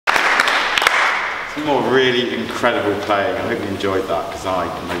Some more really incredible playing. I hope you enjoyed that, because I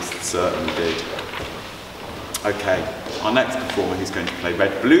most certainly did. Okay, our next performer who's going to play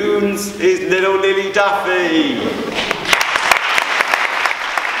Red Balloons is Little Lily Duffy.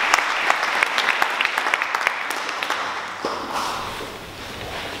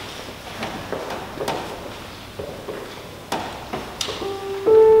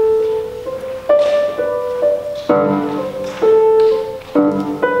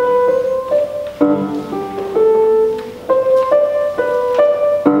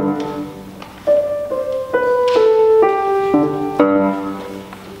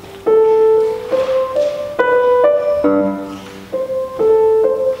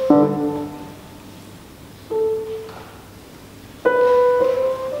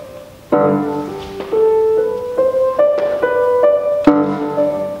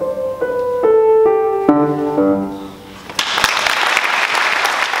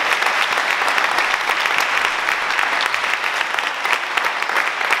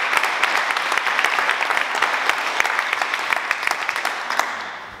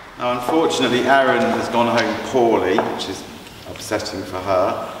 Now, unfortunately, Erin has gone home poorly, which is upsetting for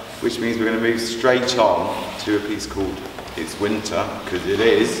her, which means we're going to move straight on to a piece called It's Winter, because it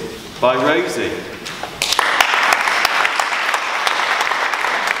is, by Rosie.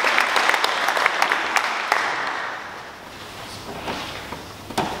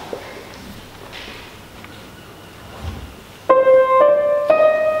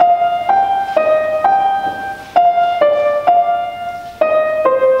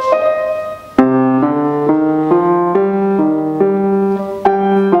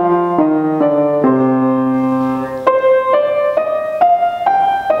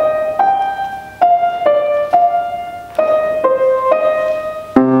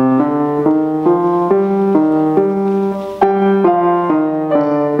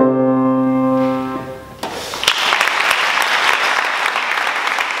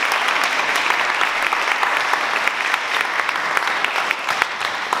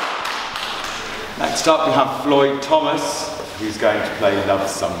 Next up we have Floyd Thomas, who's going to play Love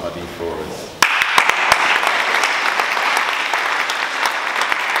Somebody for us.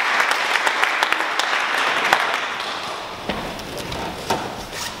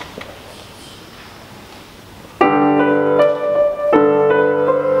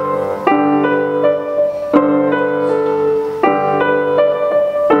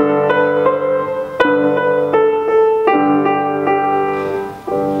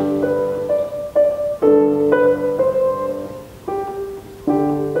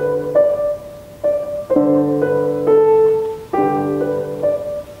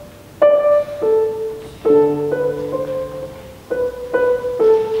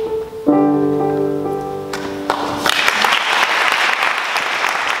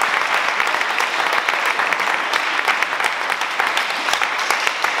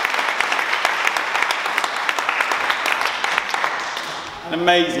 An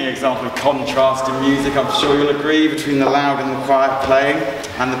amazing example of contrast in music, I'm sure you'll agree, between the loud and the quiet playing.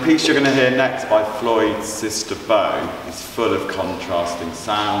 And the piece you're going to hear next by Floyd's sister Bo is full of contrasting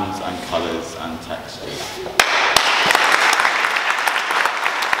sounds and colours and textures.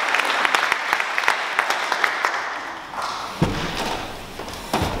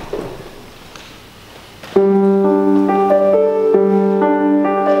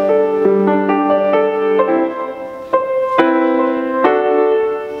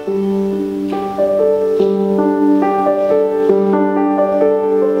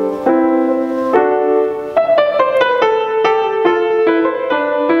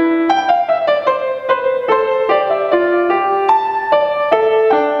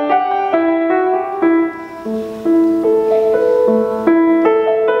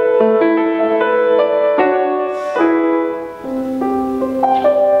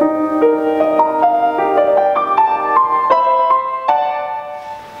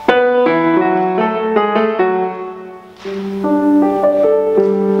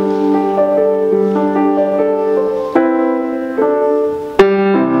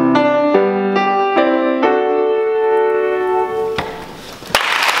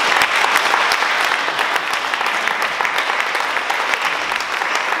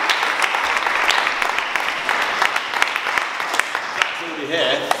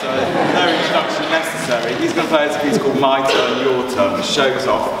 He's going to play a piece called My Turn, Your Turn, which shows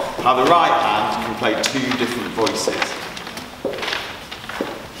off how the right hand can play two different voices.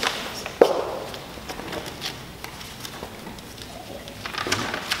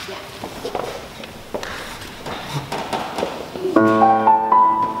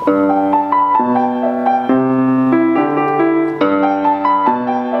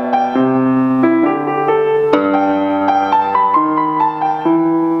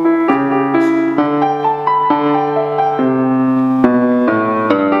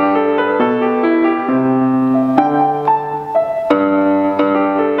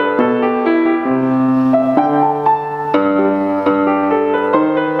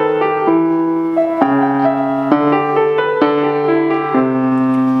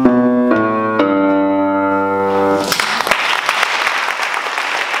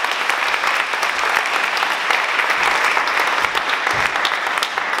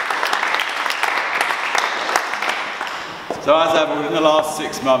 So as ever, in the last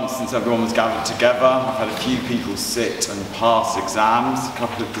 6 months since everyone was gathered together, I've had a few people sit and pass exams, a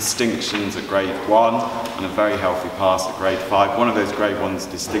couple of distinctions at grade 1 and a very healthy pass at grade 5. One of those grade 1's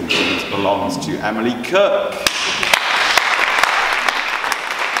distinctions belongs to Emily Cook.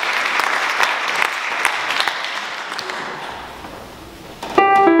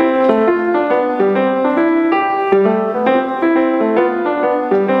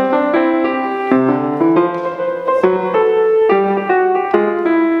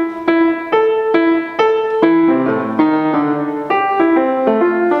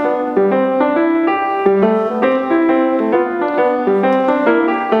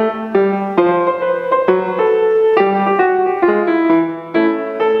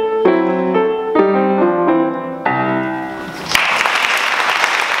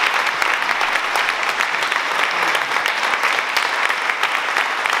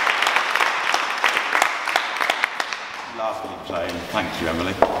 Thank you,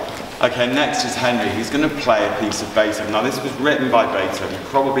 Emily. Okay, next is Henry. He's going to play a piece of Beethoven. Now, this was written by Beethoven,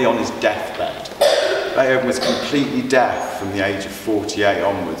 probably on his deathbed. Beethoven was completely deaf from the age of 48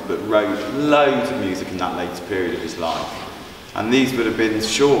 onwards, but wrote loads of music in that later period of his life. And these would have been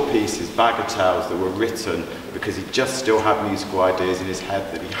short pieces, bagatelles, that were written because he just still had musical ideas in his head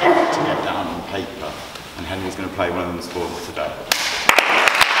that he had to get down on paper. And Henry's going to play one of them for us today.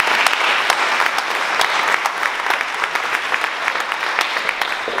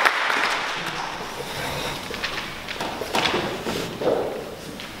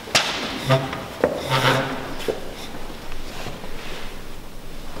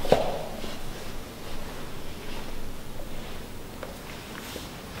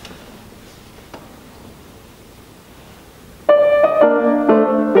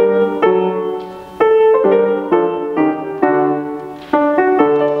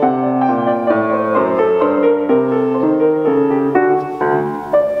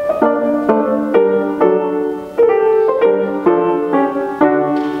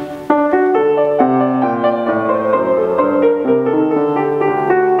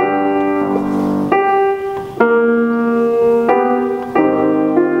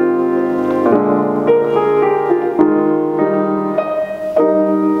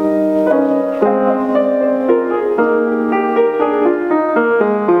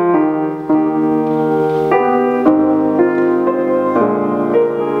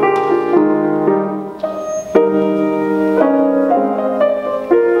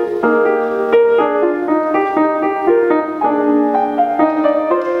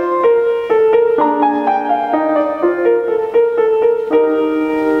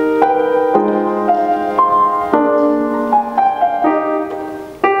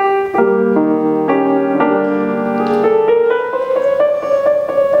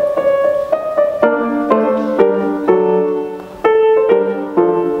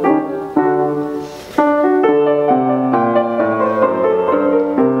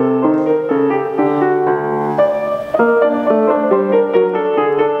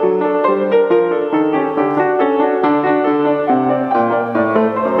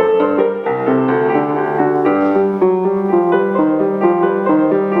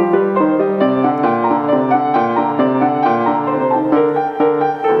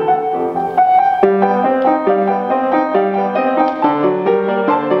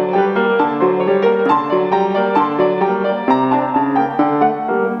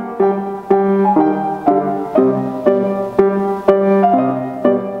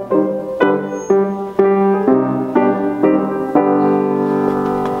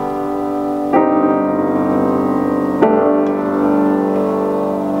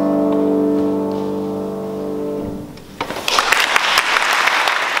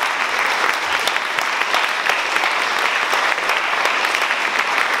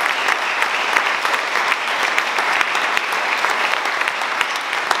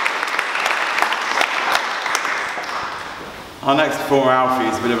 Our next performer, Alfie,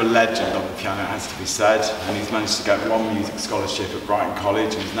 is a bit of a legend on the piano, it has to be said, and he's managed to get one music scholarship at Brighton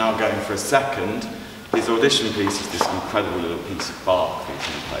College and is now going for a second. His audition piece is this incredible little piece of Bach that he's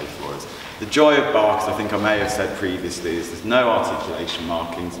going to play for us. The joy of Bach, as I think I may have said previously, is there's no articulation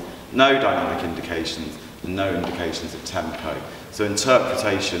markings, no dynamic indications, and no indications of tempo. So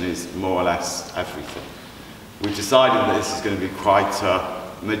interpretation is more or less everything. We've decided that this is going to be quite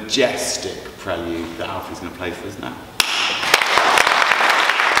a majestic prelude that Alfie's going to play for us now.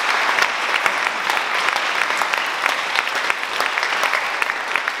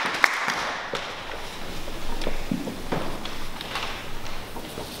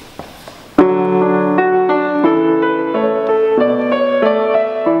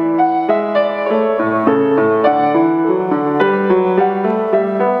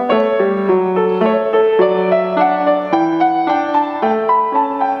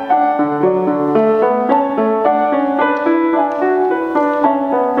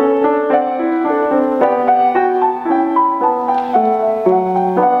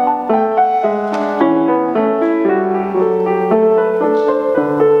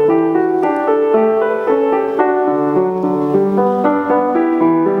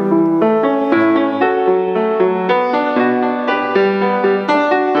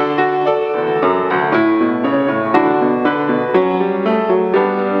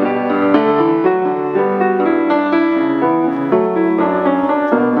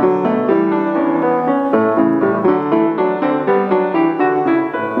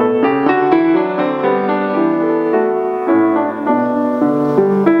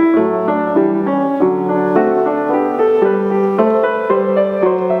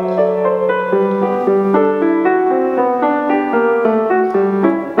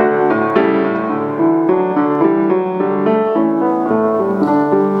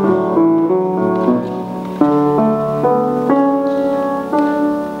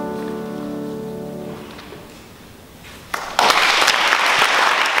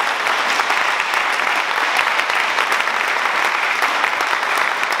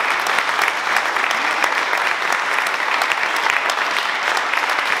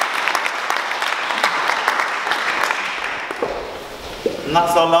 And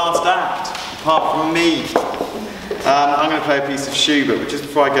that's our last act, apart from me. I'm going to play a piece of Schubert, but just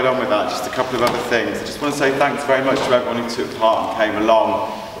before I get on with that, just a couple of other things. I just want to say thanks very much to everyone who took part and came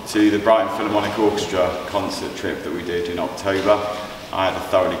along to the Brighton Philharmonic Orchestra concert trip that we did in October. I had a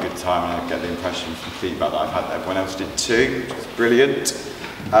thoroughly good time, and I get the impression from feedback that I've had that everyone else did too, which was brilliant.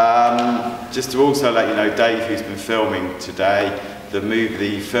 Just to also let you know, Dave, who's been filming today,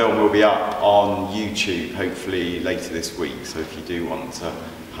 the film will be up on YouTube, hopefully later this week. So if you do want to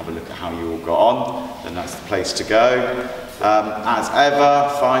have a look at how you all got on, then that's the place to go. As ever,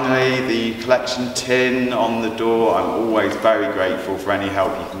 finally, the collection tin on the door. I'm always very grateful for any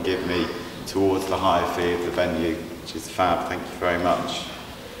help you can give me towards the hire fee of the venue, which is fab. Thank you very much.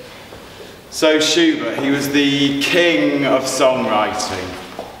 So Schubert, he was the king of songwriting.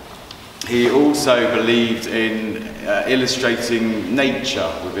 He also believed in illustrating nature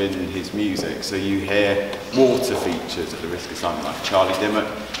within his music. So you hear water features, at the risk of sounding like Charlie Dimmock,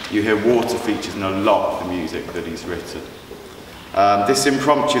 you hear water features in a lot of the music that he's written. This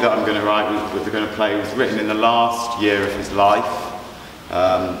impromptu that I'm going to play was written in the last year of his life.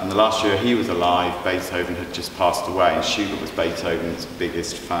 And the last year he was alive, Beethoven had just passed away, and Schubert was Beethoven's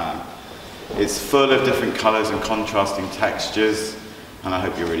biggest fan. It's full of different colours and contrasting textures, and I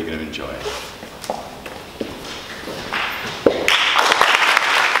hope you're really going to enjoy it.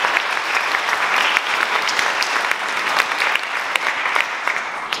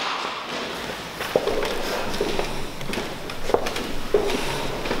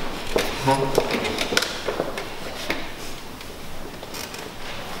 Huh?